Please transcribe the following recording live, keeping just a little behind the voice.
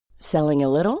Selling a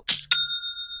little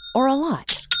or a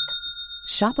lot?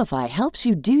 Shopify helps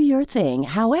you do your thing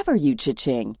however you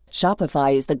cha-ching.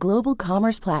 Shopify is the global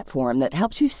commerce platform that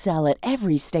helps you sell at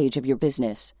every stage of your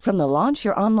business. From the launch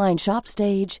your online shop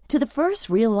stage to the first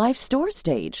real-life store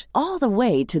stage, all the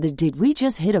way to the did we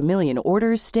just hit a million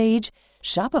orders stage.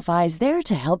 Shopify is there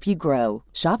to help you grow.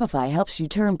 Shopify helps you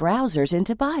turn browsers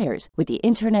into buyers with the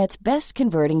internet's best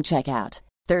converting checkout.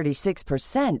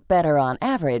 36% better on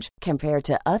average compared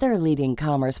to other leading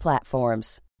commerce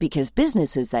platforms. Because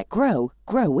businesses that grow,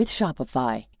 grow with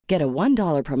Shopify. Get a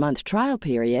 $1 per month trial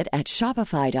period at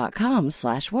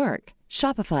shopify.com/work.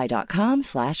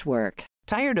 Shopify.com/work.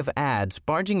 Tired of ads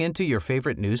barging into your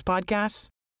favorite news podcasts?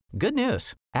 Good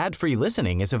news. Ad-free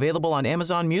listening is available on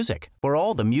Amazon Music for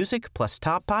all the music plus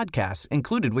top podcasts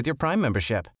included with your Prime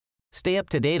membership. Stay up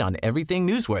to date on everything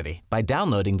newsworthy by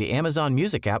downloading the Amazon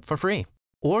Music app for free.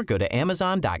 Or go to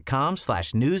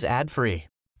amazon.com/news ad free.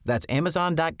 That's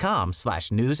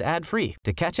amazon.com/news ad free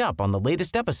to catch up on the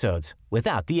latest episodes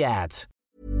without the ads.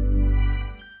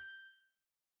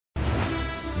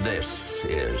 This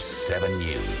is 7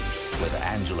 News with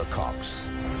Angela Cox.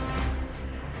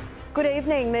 Good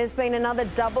evening. There's been another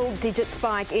double-digit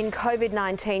spike in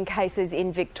COVID-19 cases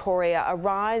in Victoria, a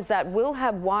rise that will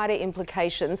have wider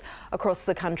implications across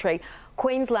the country.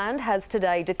 Queensland has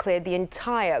today declared the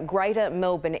entire Greater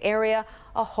Melbourne area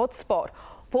a hotspot,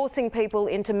 forcing people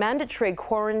into mandatory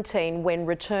quarantine when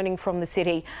returning from the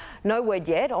city. No word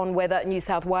yet on whether New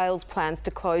South Wales plans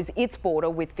to close its border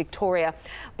with Victoria.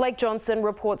 Blake Johnson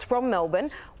reports from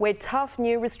Melbourne, where tough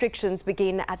new restrictions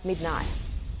begin at midnight.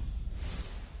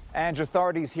 And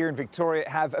authorities here in Victoria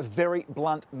have a very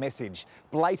blunt message.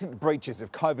 Blatant breaches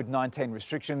of COVID-19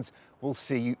 restrictions will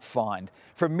see you fined.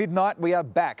 From midnight, we are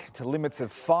back to limits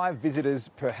of 5 visitors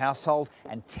per household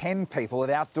and 10 people at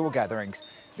outdoor gatherings.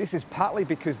 This is partly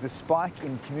because the spike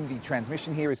in community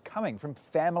transmission here is coming from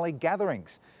family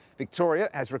gatherings. Victoria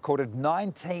has recorded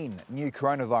 19 new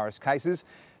coronavirus cases.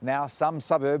 Now some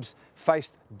suburbs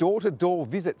faced door-to-door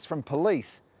visits from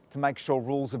police to make sure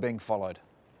rules are being followed.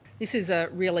 This is a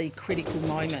really critical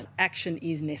moment. Action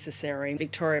is necessary.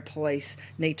 Victoria Police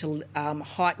need to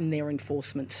heighten their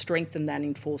enforcement, strengthen that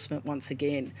enforcement once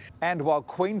again. And while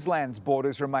Queensland's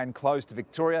borders remain closed to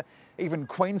Victoria, even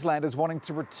Queenslanders wanting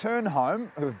to return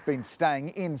home who have been staying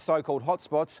in so-called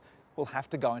hotspots will have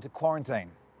to go into quarantine.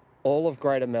 All of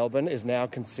Greater Melbourne is now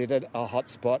considered a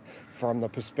hotspot from the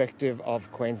perspective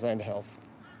of Queensland Health.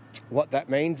 What that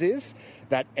means is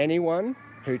that anyone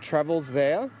who travels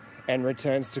there and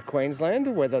returns to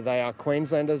Queensland, whether they are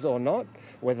Queenslanders or not,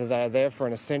 whether they are there for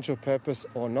an essential purpose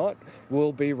or not,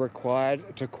 will be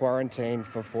required to quarantine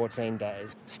for 14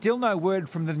 days. Still no word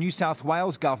from the New South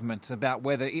Wales government about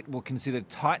whether it will consider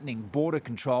tightening border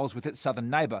controls with its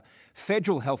southern neighbour.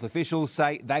 Federal health officials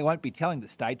say they won't be telling the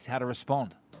states how to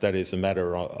respond. That is a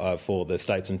matter for the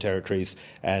states and territories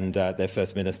and their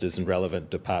First Ministers and relevant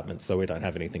departments, so we don't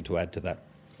have anything to add to that.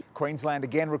 Queensland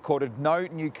again recorded no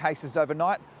new cases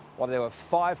overnight, while there were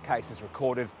 5 cases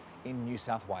recorded in New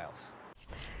South Wales.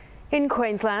 In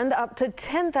Queensland, up to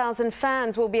 10,000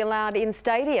 fans will be allowed in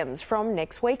stadiums from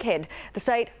next weekend. The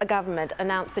state government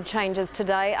announced the changes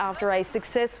today after a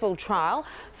successful trial.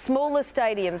 Smaller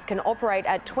stadiums can operate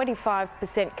at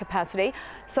 25% capacity.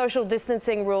 Social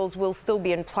distancing rules will still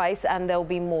be in place and there'll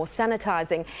be more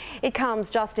sanitising. It comes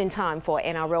just in time for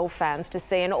NRL fans to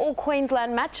see an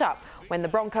all-Queensland matchup when the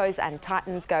Broncos and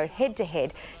Titans go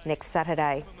head-to-head next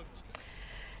Saturday.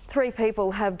 3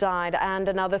 people have died and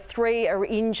another 3 are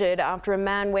injured after a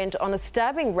man went on a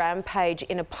stabbing rampage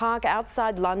in a park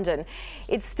outside London.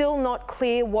 It's still not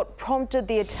clear what prompted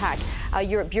the attack. Our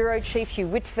Europe Bureau Chief Hugh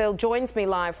Whitfield joins me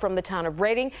live from the town of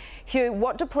Reading. Hugh,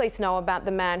 what do police know about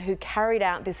the man who carried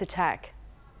out this attack?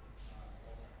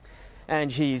 And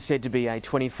he is said to be a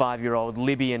 25-year-old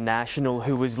Libyan national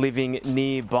who was living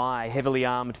nearby. Heavily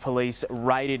armed police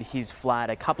raided his flat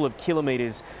a couple of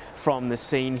kilometres from the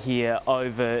scene here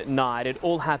overnight. It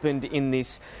all happened in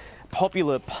this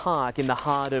popular park in the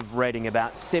heart of Reading,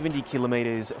 about 70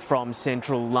 kilometres from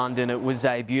central London. It was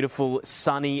a beautiful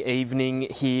sunny evening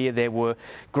here. There were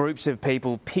groups of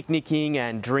people picnicking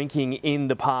and drinking in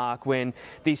the park when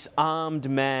this armed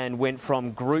man went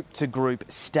from group to group,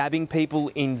 stabbing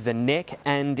people in the neck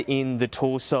and in the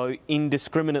torso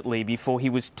indiscriminately before he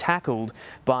was tackled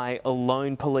by a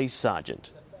lone police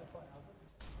sergeant.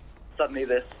 Suddenly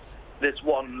this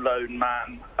one lone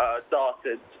man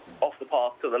darted off the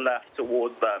path to the left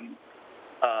towards them,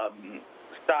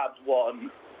 stabbed one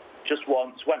just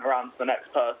once, went around to the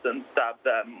next person, stabbed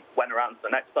them, went around to the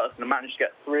next person and managed to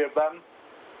get 3 of them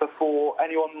before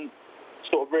anyone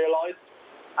sort of realised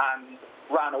and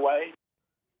ran away.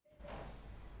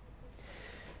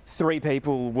 3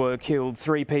 people were killed,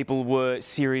 3 people were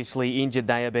seriously injured.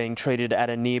 They are being treated at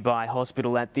a nearby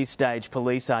hospital. At this stage,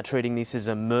 police are treating this as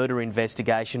a murder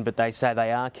investigation, but they say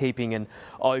they are keeping an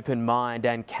open mind,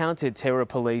 and counter-terror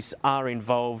police are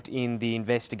involved in the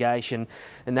investigation.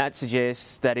 And that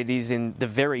suggests that it is in the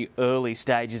very early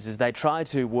stages as they try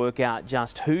to work out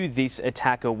just who this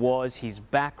attacker was, his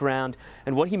background,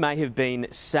 and what he may have been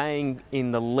saying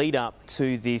in the lead up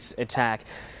to this attack.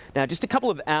 Now, just a couple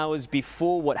of hours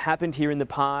before what happened here in the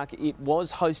park, it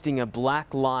was hosting a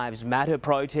Black Lives Matter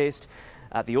protest.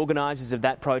 The organisers of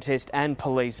that protest and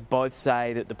police both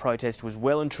say that the protest was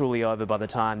well and truly over by the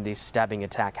time this stabbing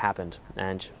attack happened.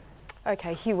 Ange.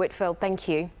 OK, Hugh Whitfield, thank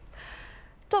you.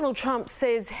 Donald Trump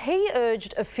says he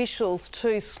urged officials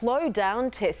to slow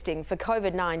down testing for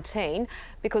COVID-19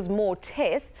 because more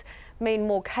tests mean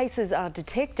more cases are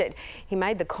detected. He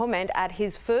made the comment at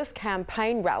his first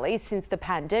campaign rally since the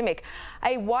pandemic.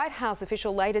 A White House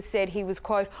official later said he was,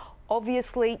 quote,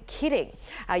 obviously kidding.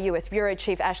 Our US Bureau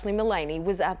Chief Ashley Mullaney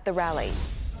was at the rally.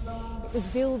 It was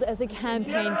billed as a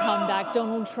campaign comeback,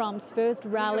 Donald Trump's first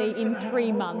rally in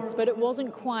 3 months, but it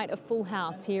wasn't quite a full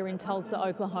house here in Tulsa,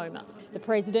 Oklahoma. The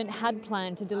president had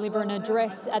planned to deliver an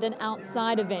address at an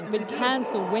outside event, but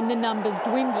cancelled when the numbers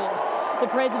dwindled. The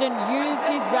president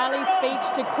used his rally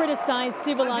speech to criticise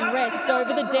civil unrest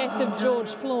over the death of George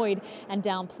Floyd and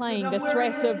downplaying the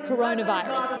threat of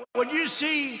coronavirus. When you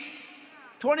see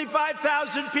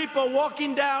 25,000 people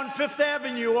walking down Fifth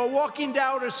Avenue or walking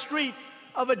down a street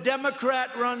of a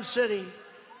Democrat-run city,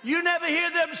 you never hear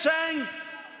them saying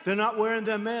they're not wearing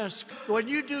their mask. When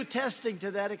you do testing to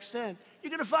that extent,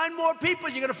 you're going to find more people,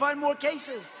 you're going to find more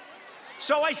cases.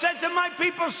 So I said to my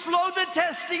people, slow the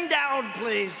testing down,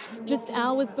 please. Just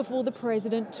hours before the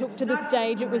president took to the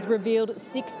stage, it was revealed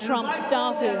 6 Trump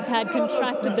staffers had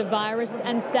contracted the virus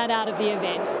and sat out of the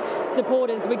event.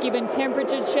 Supporters were given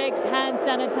temperature checks, hand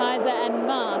sanitizer and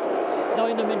masks,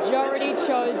 though the majority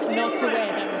chose not to wear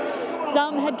them.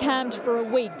 Some had camped for a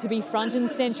week to be front and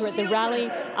centre at the rally,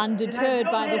 undeterred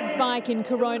by the spike in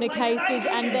corona cases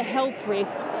and the health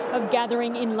risks of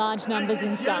gathering in large numbers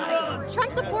inside.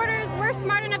 Trump supporters, we're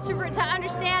smart enough to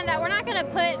understand that we're not going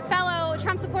to put fellow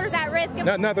Trump supporters at risk.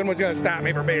 Nothing was going to stop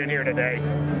me from being here today.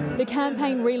 The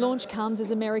campaign relaunch comes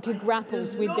as America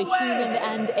grapples with the human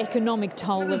and economic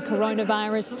toll of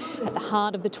coronavirus. At the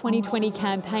heart of the 2020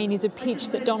 campaign is a pitch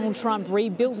that Donald Trump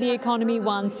rebuilt the economy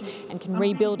once and can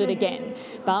rebuild it again.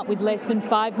 But with less than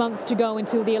 5 months to go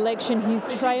until the election, he's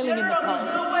trailing in the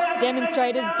polls.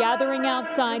 Demonstrators gathering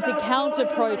outside to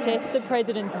counter-protest the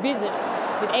president's visit,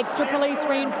 with extra police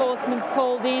reinforcements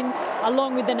called in,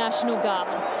 along with the National Guard.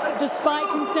 Despite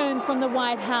concerns from the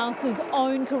White House's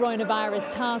own coronavirus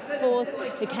task force,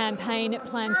 the campaign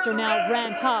plans to now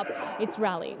ramp up its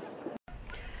rallies.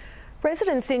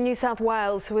 Residents in New South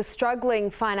Wales who are struggling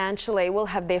financially will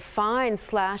have their fines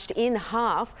slashed in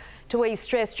half to ease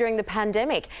stress during the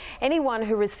pandemic. Anyone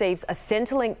who receives a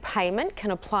Centrelink payment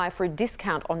can apply for a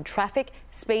discount on traffic,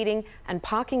 speeding and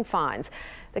parking fines.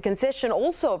 The concession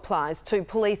also applies to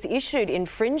police-issued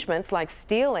infringements like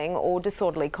stealing or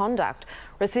disorderly conduct.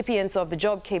 Recipients of the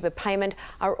JobKeeper payment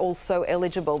are also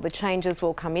eligible. The changes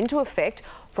will come into effect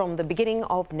from the beginning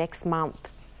of next month.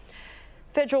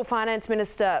 Federal Finance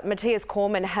Minister Matthias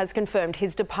Cormann has confirmed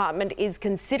his department is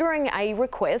considering a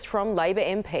request from Labor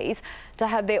MPs to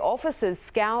have their offices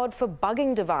scoured for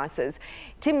bugging devices.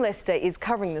 Tim Lester is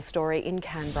covering the story in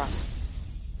Canberra.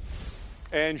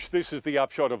 Ange, this is the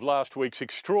upshot of last week's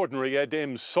extraordinary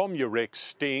Adem Somyurek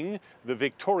sting. The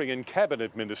Victorian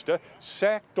Cabinet Minister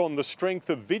sacked on the strength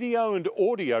of video and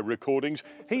audio recordings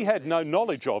he had no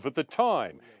knowledge of at the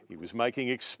time. He was making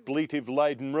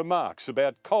expletive-laden remarks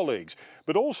about colleagues,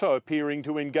 but also appearing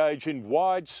to engage in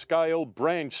wide-scale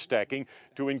branch stacking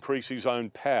to increase his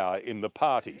own power in the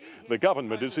party. The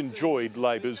government has enjoyed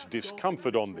Labor's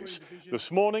discomfort on this.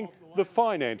 This morning, the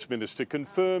Finance Minister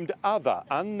confirmed other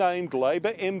unnamed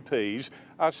Labor MPs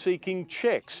are seeking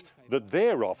checks that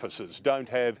their offices don't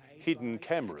have hidden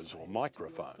cameras or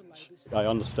microphones. I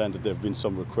understand that there have been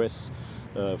some requests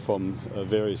from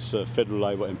various federal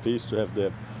Labor MPs to have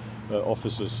their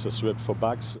offices swept for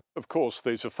bugs. Of course,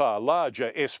 there's a far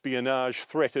larger espionage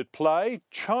threat at play.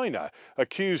 China,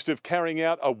 accused of carrying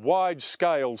out a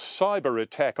wide-scale cyber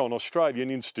attack on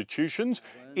Australian institutions.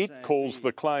 It calls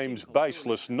the claims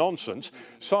baseless nonsense.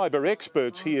 Cyber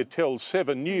experts here tell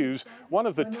 7 News one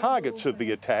of the targets of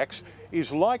the attacks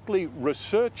is likely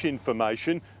research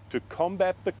information to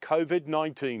combat the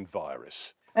COVID-19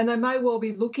 virus. And they may well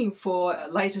be looking for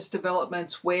latest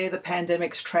developments where the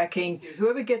pandemic's tracking.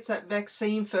 Whoever gets that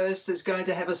vaccine first is going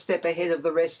to have a step ahead of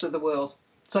the rest of the world.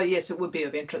 So yes, it would be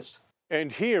of interest.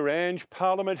 And here, Ange,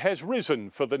 Parliament has risen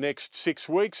for the next 6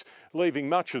 weeks, leaving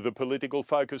much of the political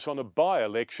focus on a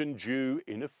by-election due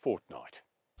in a fortnight.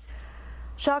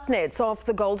 Shark nets off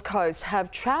the Gold Coast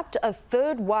have trapped a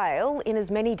third whale in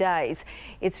as many days.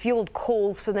 It's fuelled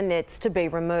calls for the nets to be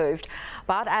removed.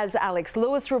 But as Alex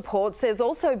Lewis reports, there's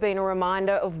also been a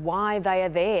reminder of why they are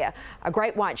there. A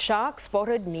great white shark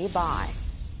spotted nearby.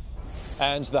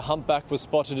 And the humpback was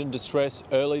spotted in distress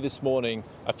early this morning,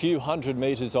 a few hundred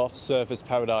metres off Surfers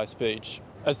Paradise Beach.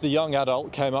 As the young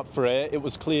adult came up for air, it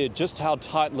was clear just how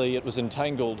tightly it was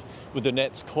entangled. With the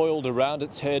nets coiled around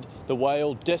its head, the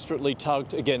whale desperately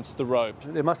tugged against the rope.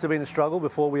 There must have been a struggle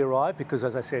before we arrived because,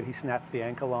 as I said, he snapped the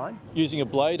anchor line. Using a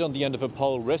blade on the end of a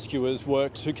pole, rescuers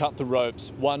worked to cut the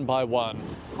ropes one by one.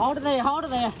 Hold it there, hold it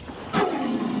there.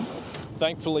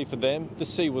 Thankfully for them, the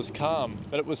sea was calm,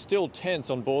 but it was still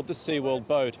tense on board the SeaWorld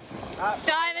boat.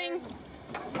 Diving.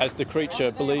 As the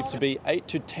creature, believed to be 8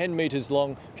 to 10 metres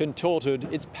long,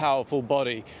 contorted its powerful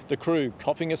body, the crew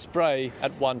copping a spray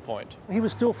at one point. He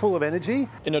was still full of energy.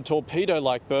 In a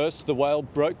torpedo-like burst, the whale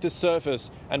broke the surface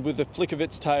and with the flick of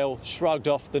its tail, shrugged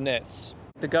off the nets.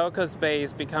 The Gold Coast Bay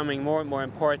is becoming more and more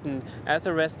important as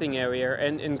a resting area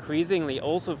and increasingly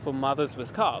also for mothers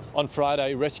with calves. On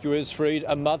Friday, rescuers freed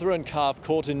a mother and calf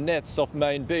caught in nets off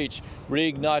Main Beach,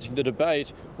 reigniting the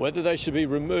debate whether they should be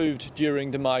removed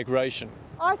during the migration.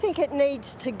 I think it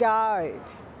needs to go,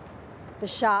 the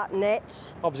shark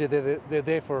nets. Obviously, they're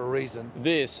there for a reason.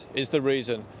 This is the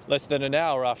reason. Less than an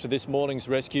hour after this morning's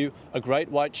rescue, a great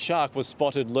white shark was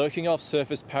spotted lurking off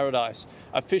Surfers Paradise.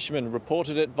 A fisherman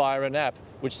reported it via an app,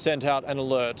 which sent out an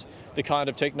alert. The kind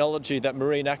of technology that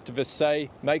marine activists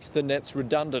say makes the nets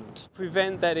redundant.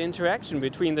 Prevent that interaction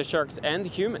between the sharks and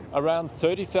human. Around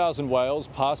 30,000 whales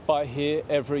pass by here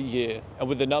every year, and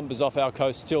with the numbers off our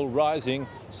coast still rising,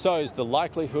 so is the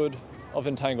likelihood of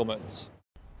entanglements.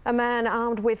 A man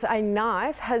armed with a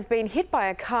knife has been hit by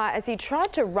a car as he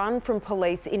tried to run from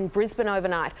police in Brisbane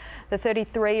overnight. The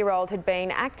 33-year-old had been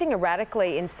acting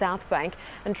erratically in Southbank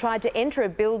and tried to enter a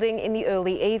building in the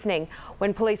early evening.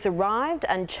 When police arrived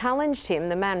and challenged him,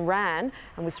 the man ran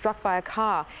and was struck by a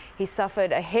car. He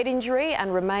suffered a head injury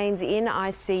and remains in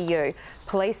ICU.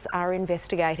 Police are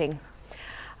investigating.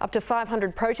 Up to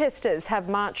 500 protesters have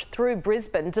marched through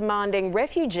Brisbane demanding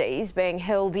refugees being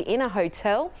held in a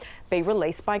hotel be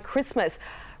released by Christmas.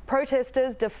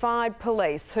 Protesters defied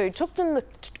police who took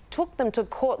them to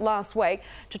court last week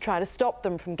to try to stop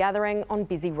them from gathering on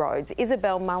busy roads.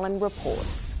 Isabel Mullen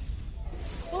reports.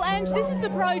 Well, Ange, this is the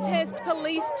protest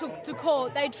police took to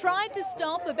court. They tried to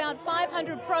stop about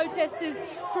 500 protesters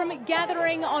from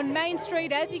gathering on Main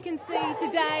Street. As you can see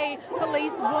today,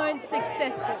 police weren't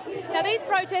successful. Now, these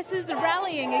protesters are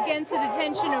rallying against the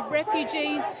detention of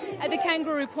refugees at the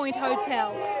Kangaroo Point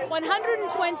Hotel.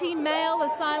 120 male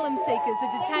asylum seekers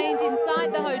are detained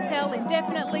inside the hotel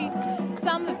indefinitely.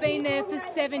 Some have been there for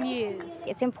 7 years.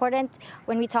 It's important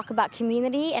when we talk about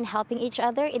community and helping each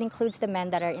other, it includes the men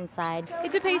that are inside.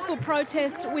 It's a peaceful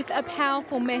protest with a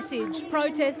powerful message.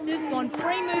 Protesters want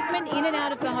free movement in and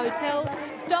out of the hotel,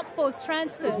 stop forced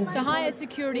transfers to higher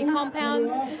security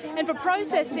compounds, and for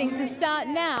processing to start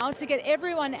now to get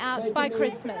everyone out by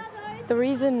Christmas. The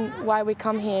reason why we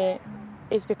come here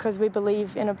is because we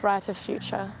believe in a brighter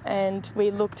future and we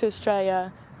look to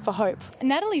Australia for hope.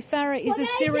 Natalie Farah is a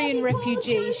Syrian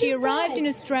refugee. She arrived in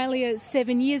Australia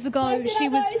 7 years ago. She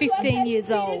was 15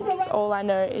 years old. All I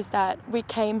know is that we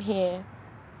came here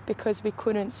because we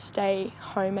couldn't stay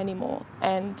home anymore.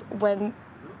 And when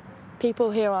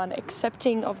people here aren't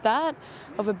accepting of that,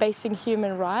 of a basic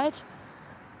human right,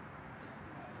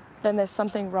 then there's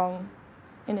something wrong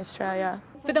in Australia.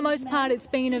 For the most part, it's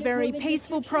been a very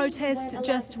peaceful protest.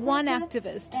 Just one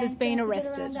activist has been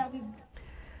arrested.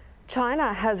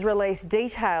 China has released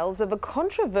details of a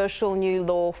controversial new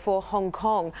law for Hong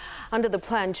Kong. Under the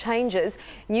planned changes,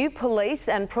 new police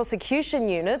and prosecution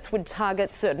units would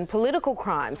target certain political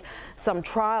crimes. Some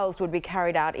trials would be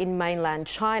carried out in mainland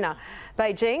China.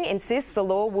 Beijing insists the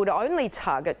law would only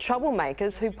target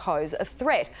troublemakers who pose a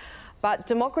threat. But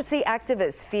democracy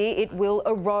activists fear it will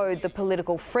erode the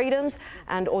political freedoms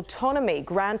and autonomy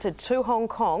granted to Hong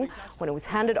Kong when it was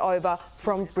handed over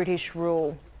from British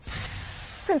rule.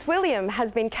 Prince William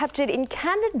has been captured in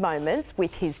candid moments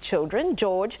with his children,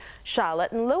 George,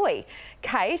 Charlotte and Louis.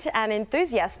 Kate, an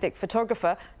enthusiastic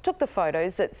photographer, took the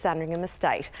photos at Sandringham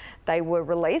Estate. They were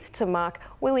released to mark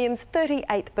William's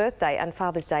 38th birthday and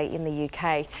Father's Day in the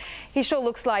UK. He sure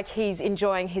looks like he's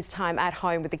enjoying his time at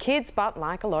home with the kids, but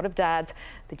like a lot of dads,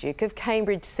 the Duke of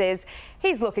Cambridge says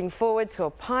he's looking forward to a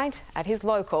pint at his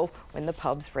local when the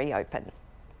pubs reopen.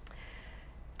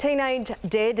 Teenage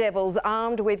daredevils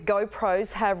armed with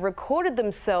GoPros have recorded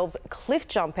themselves cliff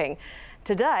jumping.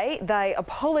 Today, they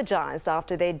apologised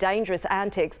after their dangerous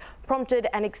antics prompted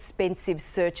an expensive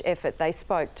search effort. They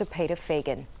spoke to Peter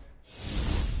Fegan.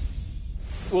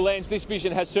 Well, Ange, this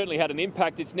vision has certainly had an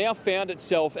impact. It's now found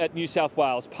itself at New South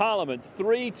Wales Parliament.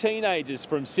 3 teenagers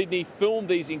from Sydney filmed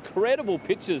these incredible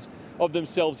pictures of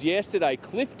themselves yesterday,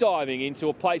 cliff diving into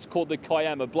a place called the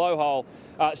Kiama Blowhole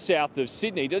south of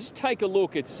Sydney. Just take a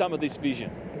look at some of this vision.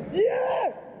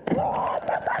 Yeah!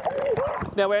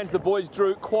 Now, Ange, the boys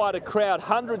drew quite a crowd.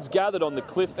 Hundreds gathered on the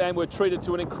cliff and were treated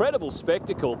to an incredible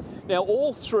spectacle. Now,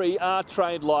 all 3 are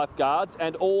trained lifeguards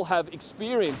and all have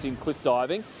experience in cliff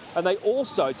diving, and they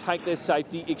also take their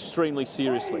safety extremely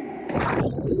seriously.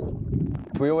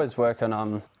 We always work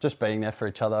on just being there for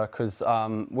each other because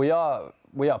we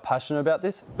are passionate about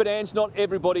this. But Ange, not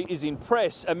everybody is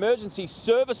impressed. Emergency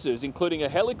services, including a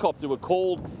helicopter, were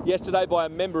called yesterday by a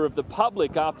member of the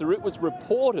public after it was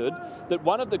reported that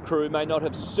one of the crew may not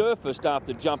have surfaced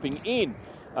after jumping in.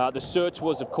 The search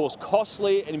was, of course,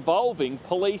 costly, involving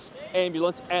police,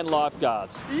 ambulance and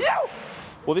lifeguards.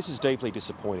 Well, this is deeply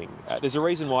disappointing. There's a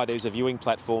reason why there's a viewing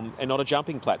platform and not a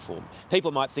jumping platform. People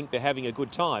might think they're having a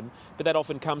good time, but that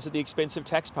often comes at the expense of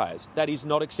taxpayers. That is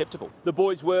not acceptable. The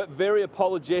boys were very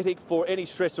apologetic for any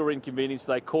stress or inconvenience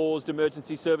they caused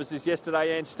emergency services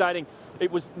yesterday, and stating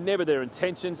it was never their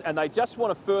intentions, and they just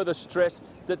want to further stress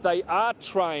that they are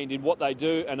trained in what they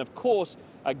do, and of course,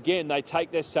 again, they take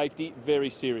their safety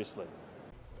very seriously.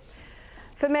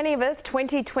 For many of us,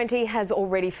 2020 has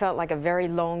already felt like a very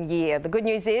long year. The good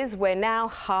news is we're now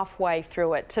halfway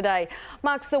through it. Today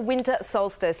marks the winter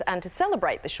solstice, and to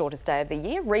celebrate the shortest day of the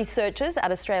year, researchers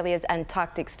at Australia's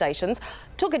Antarctic stations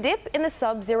took a dip in the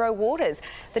sub-zero waters.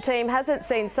 The team hasn't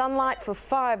seen sunlight for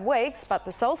 5 weeks, but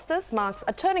the solstice marks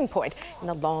a turning point in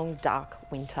the long,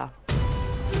 dark winter.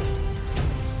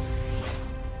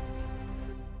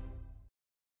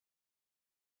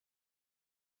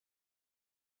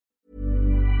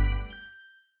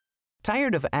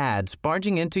 Tired of ads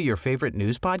barging into your favorite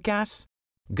news podcasts?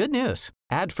 Good news.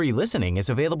 Ad-free listening is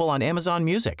available on Amazon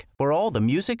Music for all the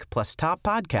music plus top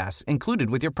podcasts included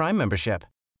with your Prime membership.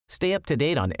 Stay up to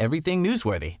date on everything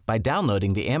newsworthy by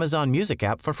downloading the Amazon Music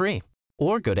app for free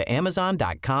or go to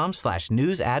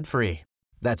amazon.com/news ad free.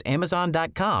 That's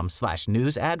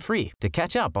amazon.com/news ad free to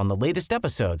catch up on the latest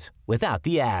episodes without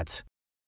the ads.